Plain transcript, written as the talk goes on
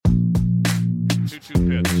2-2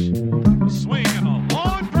 pitch. A swing and a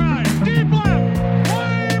long drive. Deep left.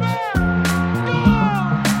 Way back.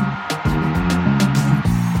 Gone!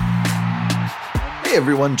 Hey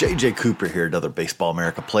everyone, JJ Cooper here, another Baseball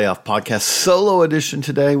America Playoff Podcast solo edition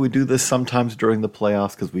today. We do this sometimes during the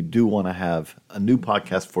playoffs because we do want to have a new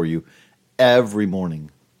podcast for you every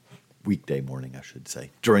morning, weekday morning I should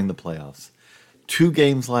say, during the playoffs. 2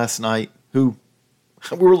 games last night.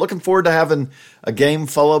 We were looking forward to having a game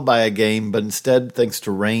followed by a game, but instead, thanks to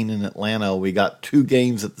rain in Atlanta, we got 2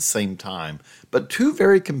 games at the same time. But 2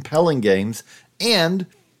 very compelling games, and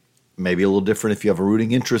maybe a little different if you have a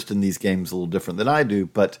rooting interest in these games, a little different than I do.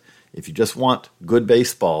 But if you just want good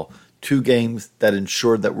baseball, 2 games that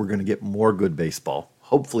ensured that we're going to get more good baseball.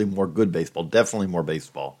 Hopefully more good baseball, definitely more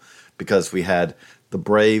baseball, because we had the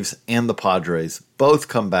Braves and the Padres both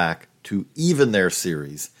come back to even their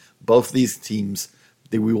series. Both these teams,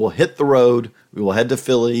 we will hit the road, we will head to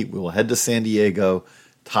Philly, we will head to San Diego,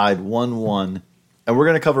 tied 1-1, and we're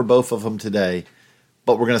going to cover both of them today.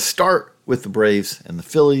 But we're going to start with the Braves and the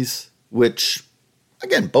Phillies, which,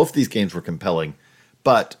 again, both these games were compelling.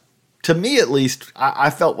 But to me, at least, I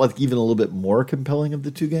felt like even a little bit more compelling of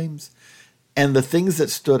the 2 games. And the things that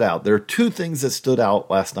stood out, there are 2 things that stood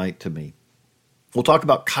out last night to me. We'll talk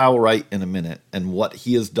about Kyle Wright in a minute and what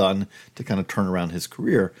he has done to kind of turn around his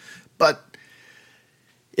career. But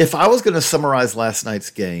if I was going to summarize last night's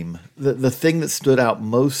game, the thing that stood out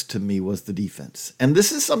most to me was the defense. And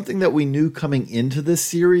this is something that we knew coming into this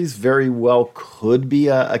series very well could be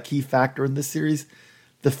a key factor in this series.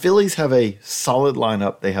 The Phillies have a solid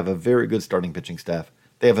lineup. They have a very good starting pitching staff.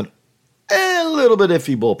 They have a little bit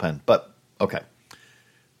iffy bullpen, but okay.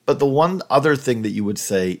 But the one other thing that you would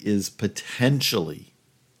say is potentially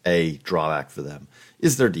a drawback for them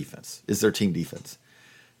is their defense, is their team defense.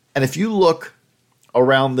 And if you look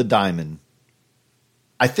around the diamond,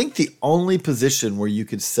 I think the only position where you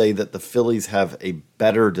could say that the Phillies have a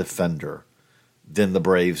better defender than the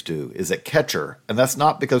Braves do is at catcher. And that's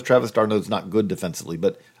not because Travis d'Arnaud's not good defensively,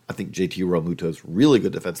 but I think JT Realmuto is really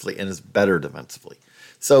good defensively and is better defensively.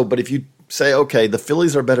 So, but if you say, okay, the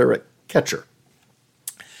Phillies are better at catcher.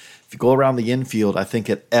 If you go around the infield, I think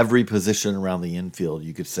at every position around the infield,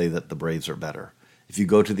 you could say that the Braves are better. If you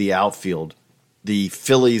go to the outfield, the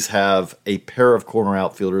Phillies have a pair of corner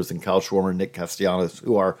outfielders in Kyle Schwarber and Nick Castellanos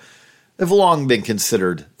who have long been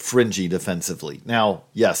considered fringy defensively. Now,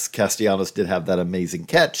 yes, Castellanos did have that amazing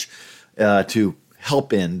catch to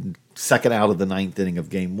help in second out of the 9th inning of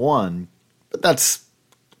Game 1, but that's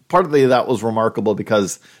partly that was remarkable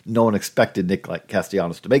because no one expected Nick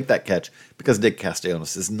Castellanos to make that catch because Nick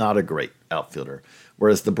Castellanos is not a great outfielder.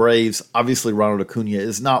 Whereas the Braves, obviously Ronald Acuna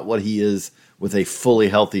is not what he is with a fully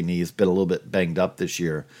healthy knee. He's been a little bit banged up this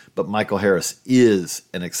year. But Michael Harris is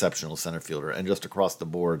an exceptional center fielder. And just across the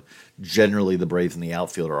board, generally the Braves and the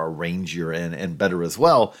outfielder are rangier and better as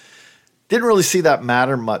well. Didn't really see that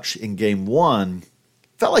matter much in Game 1.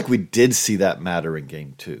 Felt like we did see that matter in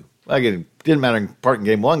Game 2. Again, it didn't matter in part in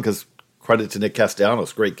Game 1 because credit to Nick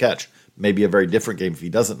Castellanos, great catch. Maybe a very different game if he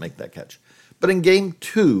doesn't make that catch. But in Game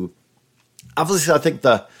 2, obviously I think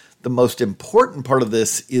the most important part of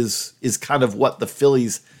this is kind of what the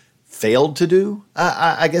Phillies failed to do,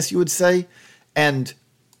 I guess you would say. And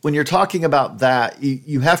when you're talking about that,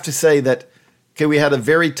 you have to say that, okay, we had a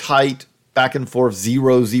very tight back and forth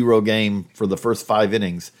 0-0 game for the first 5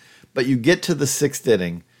 innings, but you get to the 6th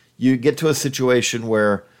inning, you get to a situation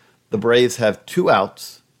where the Braves have 2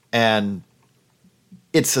 outs, and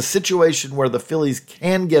it's a situation where the Phillies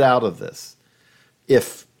can get out of this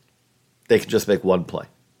if they can just make one play.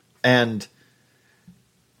 And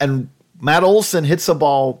Matt Olson hits a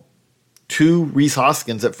ball to Rhys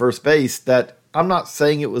Hoskins at first base that I'm not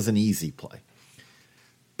saying it was an easy play,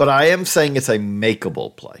 but I am saying it's a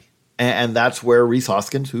makeable play. And that's where Rhys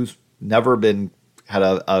Hoskins, who's never had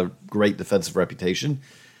a great defensive reputation,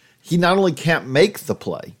 he not only can't make the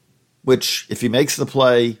play, which if he makes the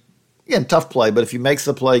play, again, tough play, but if he makes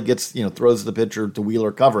the play, throws the pitcher to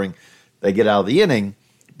Wheeler covering, they get out of the inning.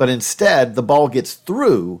 But instead, the ball gets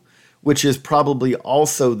through, which is probably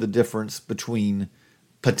also the difference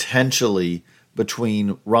potentially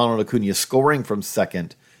between Ronald Acuna scoring from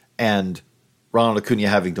second and Ronald Acuna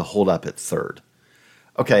having to hold up at third.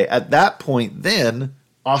 Okay, at that point then,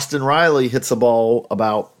 Austin Riley hits a ball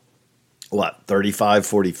about, 35,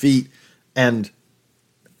 40 feet, and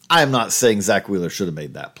I am not saying Zach Wheeler should have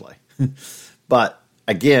made that play. But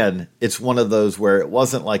again, it's one of those where it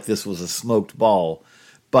wasn't like this was a smoked ball,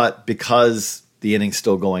 but because the inning's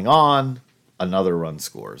still going on, another run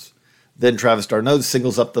scores. Then Travis d'Arnaud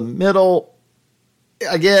singles up the middle.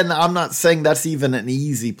 Again, I'm not saying that's even an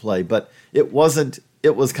easy play, but it wasn't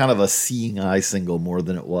it was kind of a seeing eye single more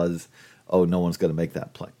than it was, oh, no one's going to make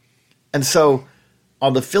that play. And so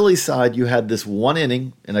on the Phillies side, you had this one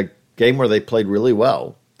inning in a game where they played really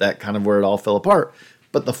well. That kind of where it all fell apart.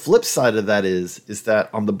 But the flip side of that is that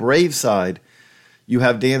on the Braves side, you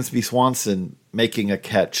have Dansby Swanson making a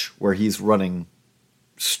catch where he's running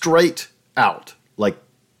straight out,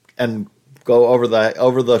 and go over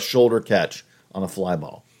the shoulder catch on a fly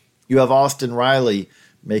ball. You have Austin Riley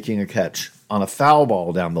making a catch on a foul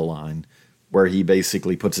ball down the line where he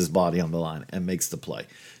basically puts his body on the line and makes the play.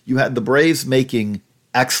 You had the Braves making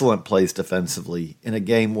excellent plays defensively in a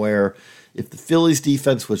game where if the Phillies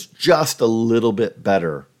defense was just a little bit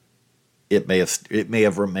better, it may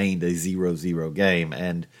have remained a 0-0 game,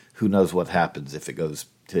 and who knows what happens if it goes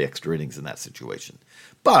to extra innings in that situation.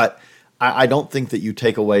 But I don't think that you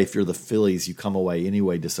take away, if you're the Phillies, you come away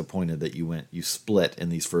anyway disappointed that you split in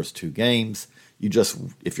these first two games. You just,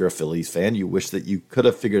 if you're a Phillies fan, you wish that you could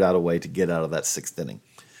have figured out a way to get out of that sixth inning.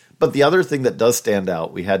 But the other thing that does stand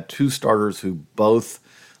out, we had two starters who both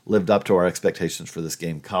lived up to our expectations for this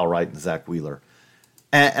game, Kyle Wright and Zach Wheeler.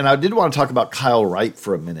 And I did want to talk about Kyle Wright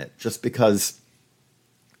for a minute, just because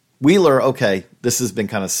Wheeler, okay, this has been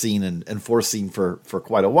kind of seen and foreseen for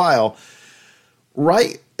quite a while.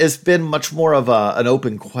 Wright has been much more of an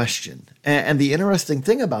open question. And the interesting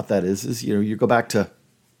thing about that is you go back to,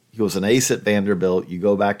 he was an ace at Vanderbilt. You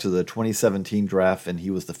go back to the 2017 draft, and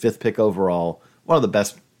he was the 5th pick overall, one of the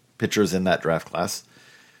best pitchers in that draft class.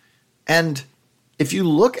 And if you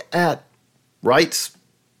look at Wright's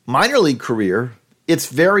minor league career, it's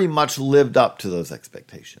very much lived up to those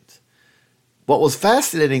expectations. What was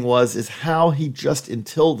fascinating is how he just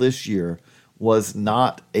until this year was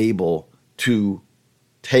not able to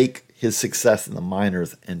take his success in the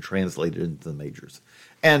minors and translate it into the majors.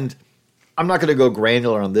 And I'm not going to go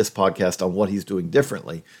granular on this podcast on what he's doing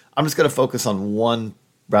differently. I'm just going to focus on one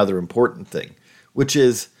rather important thing, which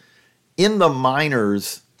is in the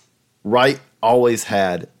minors, Wright always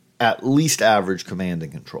had at least average command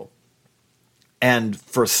and control. And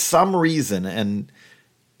for some reason,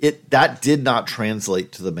 that did not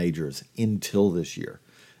translate to the majors until this year.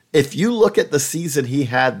 If you look at the season he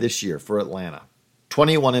had this year for Atlanta,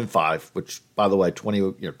 21-5, which, by the way,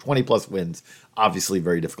 20 plus wins, obviously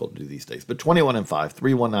very difficult to do these days, but 21-5,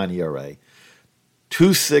 3.19 ERA,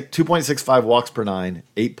 2.65 walks per nine,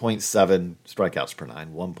 8.7 strikeouts per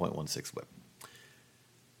nine, 1.16 whip.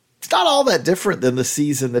 It's not all that different than the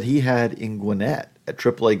season that he had in Gwinnett, at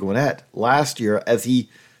AAA Gwinnett last year, as he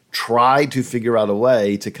tried to figure out a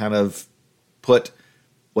way to kind of put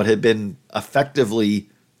what had been effectively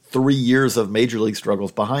 3 years of major league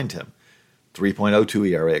struggles behind him. 3.02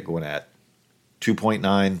 ERA at Gwinnett,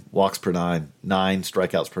 2.9 walks per nine, 9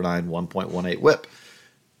 strikeouts per nine, 1.18 whip.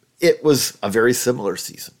 It was a very similar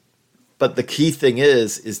season. But the key thing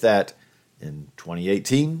is that in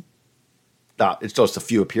 2018, it's just a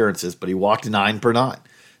few appearances, but he walked 9 per 9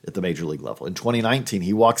 at the major league level. In 2019,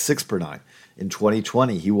 he walked 6 per 9. In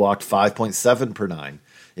 2020, he walked 5.7 per 9.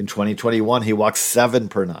 In 2021, he walked 7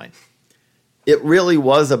 per 9. It really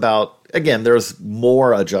was about, again, there's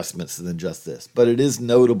more adjustments than just this, but it is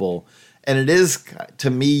notable, and it is,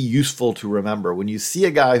 to me, useful to remember. When you see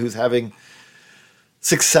a guy who's having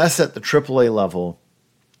success at the AAA level,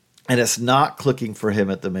 and it's not clicking for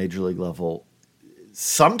him at the major league level,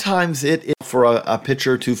 sometimes it is for a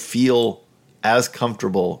pitcher to feel as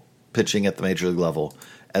comfortable pitching at the major league level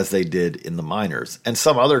as they did in the minors. And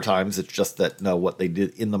some other times it's just that, no, what they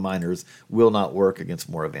did in the minors will not work against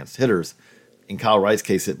more advanced hitters. In Kyle Wright's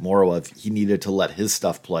case, it more of he needed to let his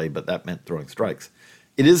stuff play, but that meant throwing strikes.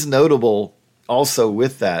 It is notable also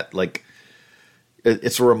with that,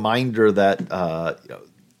 it's a reminder that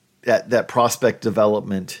that prospect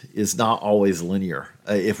development is not always linear.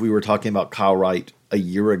 If we were talking about Kyle Wright a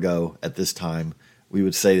year ago at this time, we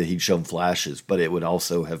would say that he'd shown flashes, but it would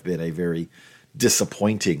also have been a very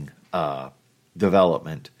disappointing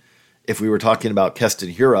development. If we were talking about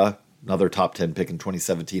Keston Hiura, another top 10 pick in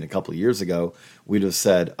 2017 a couple of years ago, we'd have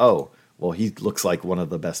said, oh, well, he looks like one of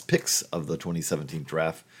the best picks of the 2017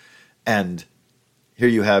 draft. And here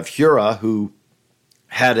you have Hiura, who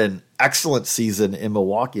had an excellent season in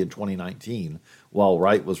Milwaukee in 2019, while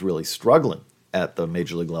Wright was really struggling at the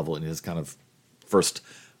major league level in his kind of first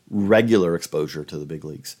regular exposure to the big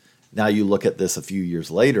leagues. Now you look at this a few years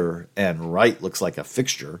later, and Wright looks like a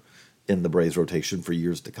fixture in the Braves rotation for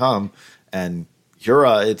years to come, and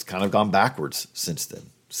Hiura, it's kind of gone backwards since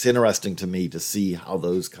then. It's interesting to me to see how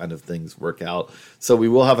those kind of things work out. So we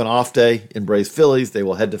will have an off day in Braves Phillies. They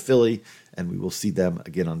will head to Philly, and we will see them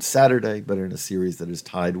again on Saturday, but in a series that is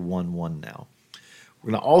tied 1-1 now.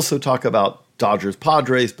 We're going to also talk about Dodgers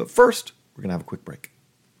Padres, but first, we're going to have a quick break.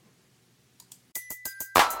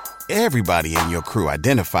 Everybody in your crew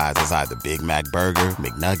identifies as either Big Mac Burger,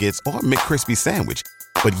 McNuggets, or McCrispy Sandwich.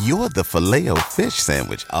 But you're the Filet-O-Fish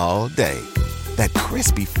Sandwich all day. That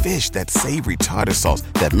crispy fish, that savory tartar sauce,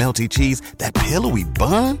 that melty cheese, that pillowy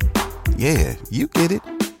bun. Yeah, you get it.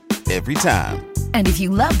 Every time. And if you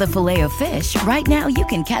love the Filet-O-Fish, right now you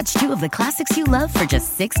can catch two of the classics you love for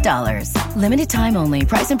just $6. Limited time only.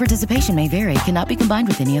 Price and participation may vary. Cannot be combined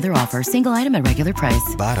with any other offer. Single item at regular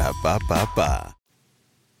price. Ba-da-ba-ba-ba.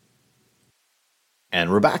 And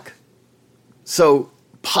we're back. So,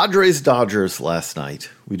 Padres-Dodgers last night.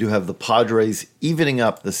 We do have the Padres evening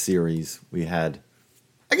up the series. We had,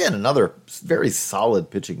 again, another very solid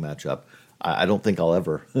pitching matchup. I don't think I'll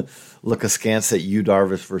ever look askance at Yu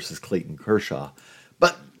Darvish versus Clayton Kershaw.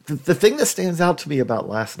 But the thing that stands out to me about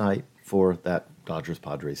last night for that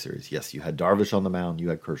Dodgers-Padres series, yes, you had Darvish on the mound, you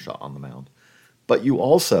had Kershaw on the mound. But you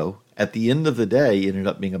also, at the end of the day, ended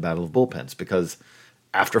up being a battle of bullpens because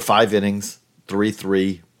after 5 innings,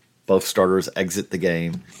 3-3, both starters exit the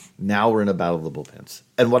game. Now we're in a battle of the bullpens.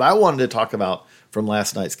 And what I wanted to talk about from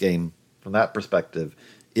last night's game, from that perspective,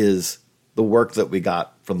 is the work that we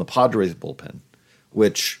got from the Padres bullpen,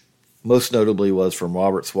 which most notably was from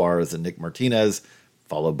Robert Suarez and Nick Martinez,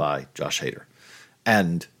 followed by Josh Hader.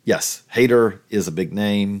 And yes, Hader is a big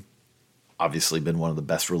name, obviously been one of the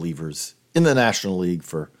best relievers in the National League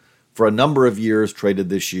for a number of years, traded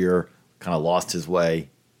this year, kind of lost his way,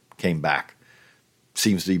 came back.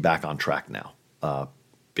 Seems to be back on track now.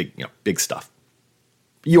 Big stuff.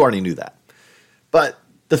 You already knew that. But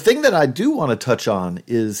the thing that I do want to touch on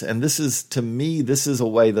is, and this is, to me, this is a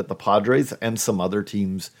way that the Padres and some other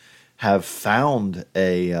teams have found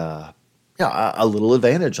a little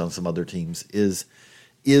advantage on some other teams, is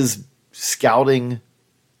scouting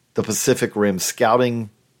the Pacific Rim, scouting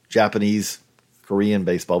Japanese, Korean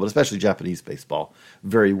baseball, but especially Japanese baseball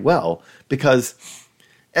very well, because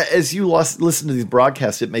as you listen to these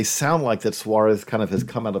broadcasts, it may sound like that Suarez kind of has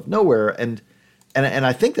come out of nowhere, and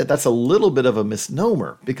I think that that's a little bit of a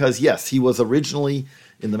misnomer because, yes, he was originally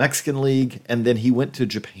in the Mexican League, and then he went to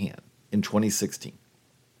Japan in 2016.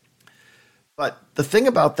 But the thing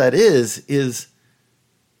about that is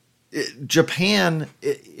Japan,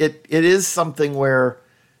 it is something where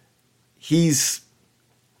he's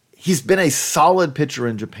been a solid pitcher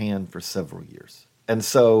in Japan for several years. And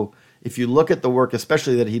so if you look at the work,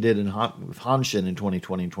 especially that he did with Hanshin in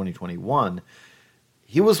 2020 and 2021,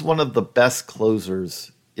 he was one of the best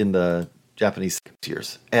closers in the Japanese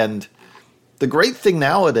years. And the great thing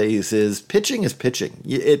nowadays is pitching is pitching.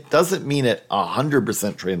 It doesn't mean it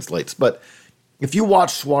 100% translates. But if you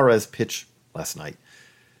watch Suarez pitch last night,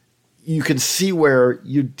 you can see where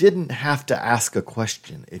you didn't have to ask a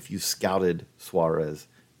question if you scouted Suarez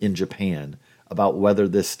in Japan about whether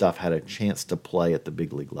this stuff had a chance to play at the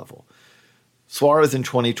big league level. Suarez in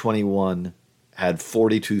 2021 had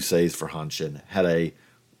 42 saves for Hanshin, had a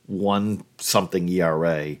 1-something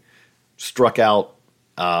ERA, struck out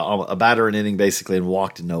a batter an inning basically and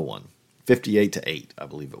walked no one. 58-8, I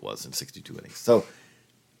believe it was, in 62 innings. So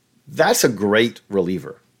that's a great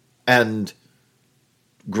reliever. And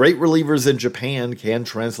great relievers in Japan can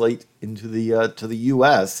translate into to the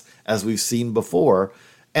U.S., as we've seen before.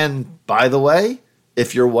 And by the way,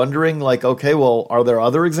 if you're wondering, like, okay, well, are there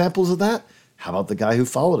other examples of that? How about the guy who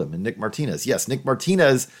followed him, and Nick Martinez? Yes, Nick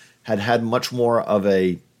Martinez had much more of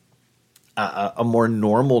a more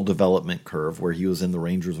normal development curve where he was in the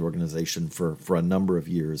Rangers organization for a number of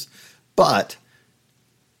years. But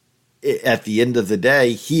at the end of the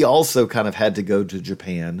day, he also kind of had to go to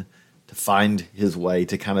Japan to find his way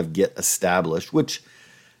to kind of get established, which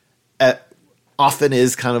often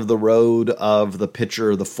is kind of the road of the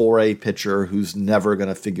pitcher, the 4A pitcher who's never going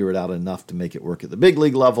to figure it out enough to make it work at the big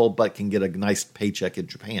league level, but can get a nice paycheck in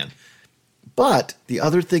Japan. But the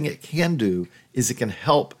other thing it can do is it can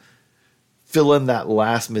help fill in that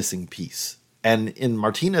last missing piece. And in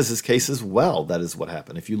Martinez's case as well, that is what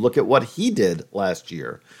happened. If you look at what he did last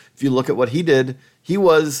year, if you look at what he did, he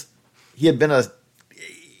was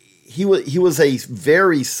a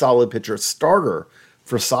very solid pitcher, starter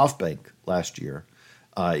for SoftBank last year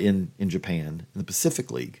in Japan, in the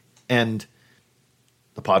Pacific League. And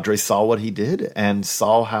the Padres saw what he did and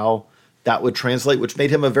saw how that would translate, which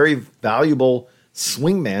made him a very valuable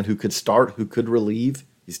swingman who could start, who could relieve.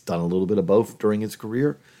 He's done a little bit of both during his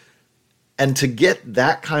career. And to get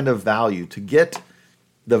that kind of value, to get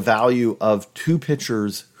the value of two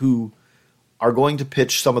pitchers who are going to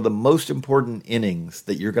pitch some of the most important innings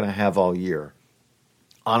that you're going to have all year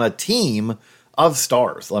on a team of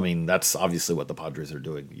stars. I mean, that's obviously what the Padres are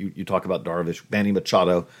doing. You talk about Darvish, Manny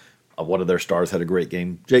Machado, one of their stars had a great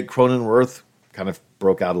game. Jake Cronenworth kind of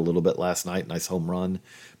broke out a little bit last night. Nice home run.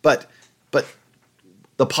 But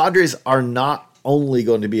the Padres are not only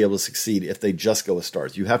going to be able to succeed if they just go with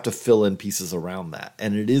stars. You have to fill in pieces around that.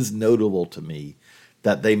 And it is notable to me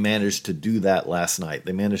that they managed to do that last night.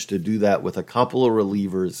 They managed to do that with a couple of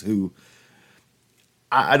relievers who,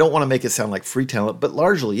 I don't want to make it sound like free talent, but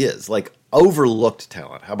largely is. Like overlooked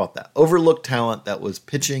talent. How about that? Overlooked talent that was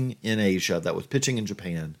pitching in Asia, that was pitching in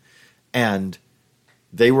Japan. And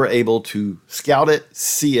they were able to scout it,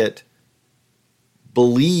 see it,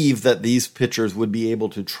 believe that these pitchers would be able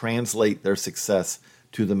to translate their success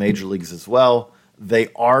to the major leagues as well. They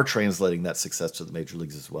are translating that success to the major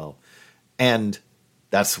leagues as well. And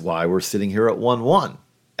that's why we're sitting here at 1-1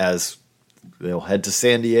 as they'll head to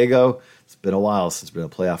San Diego. It's been a while since there's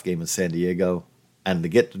been a playoff game in San Diego. And to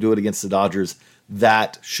get to do it against the Dodgers,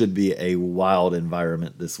 that should be a wild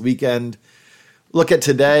environment this weekend. Look at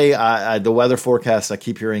today, the weather forecast. I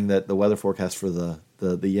keep hearing that the weather forecast for the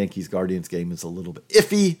Yankees-Guardians game is a little bit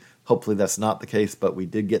iffy. Hopefully that's not the case, but we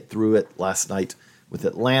did get through it last night with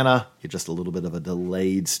Atlanta. Just a little bit of a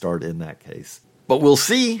delayed start in that case. But we'll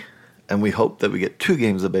see, and we hope that we get 2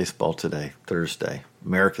 games of baseball today, Thursday.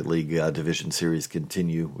 American League Division Series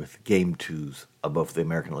continue with Game 2s of both the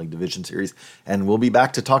American League Division Series, and we'll be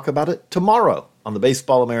back to talk about it tomorrow on the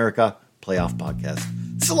Baseball America Playoff Podcast.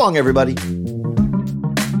 So long, everybody.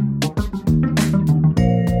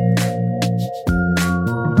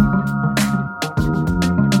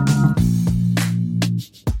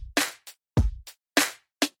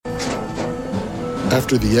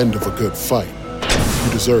 After the end of a good fight,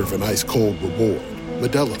 you deserve an ice-cold reward.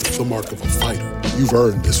 Modelo, the mark of a fighter. You've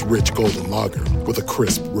earned this rich golden lager with a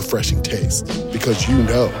crisp, refreshing taste. Because you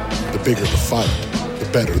know, the bigger the fight, the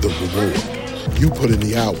better the reward. You put in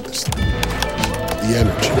the hours, the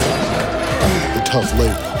energy, the tough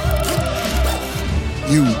labor.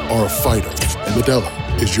 You are a fighter, and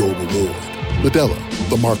Modelo is your reward. Modelo,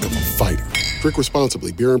 the mark of a fighter. Drink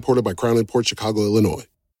responsibly. Beer imported by Crown Imports, Chicago, Illinois.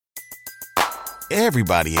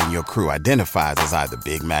 Everybody in your crew identifies as either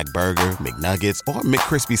Big Mac Burger, McNuggets, or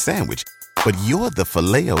McCrispy Sandwich. But you're the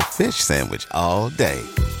Filet-O-Fish Sandwich all day.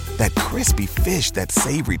 That crispy fish, that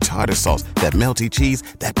savory tartar sauce, that melty cheese,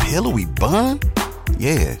 that pillowy bun.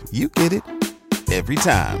 Yeah, you get it. Every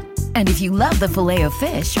time. And if you love the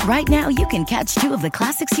Filet-O-Fish, right now you can catch 2 of the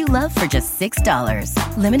classics you love for just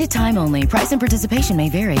 $6. Limited time only. Price and participation may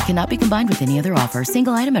vary. Cannot be combined with any other offer.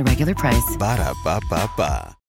 Single item at regular price. Ba-da-ba-ba-ba.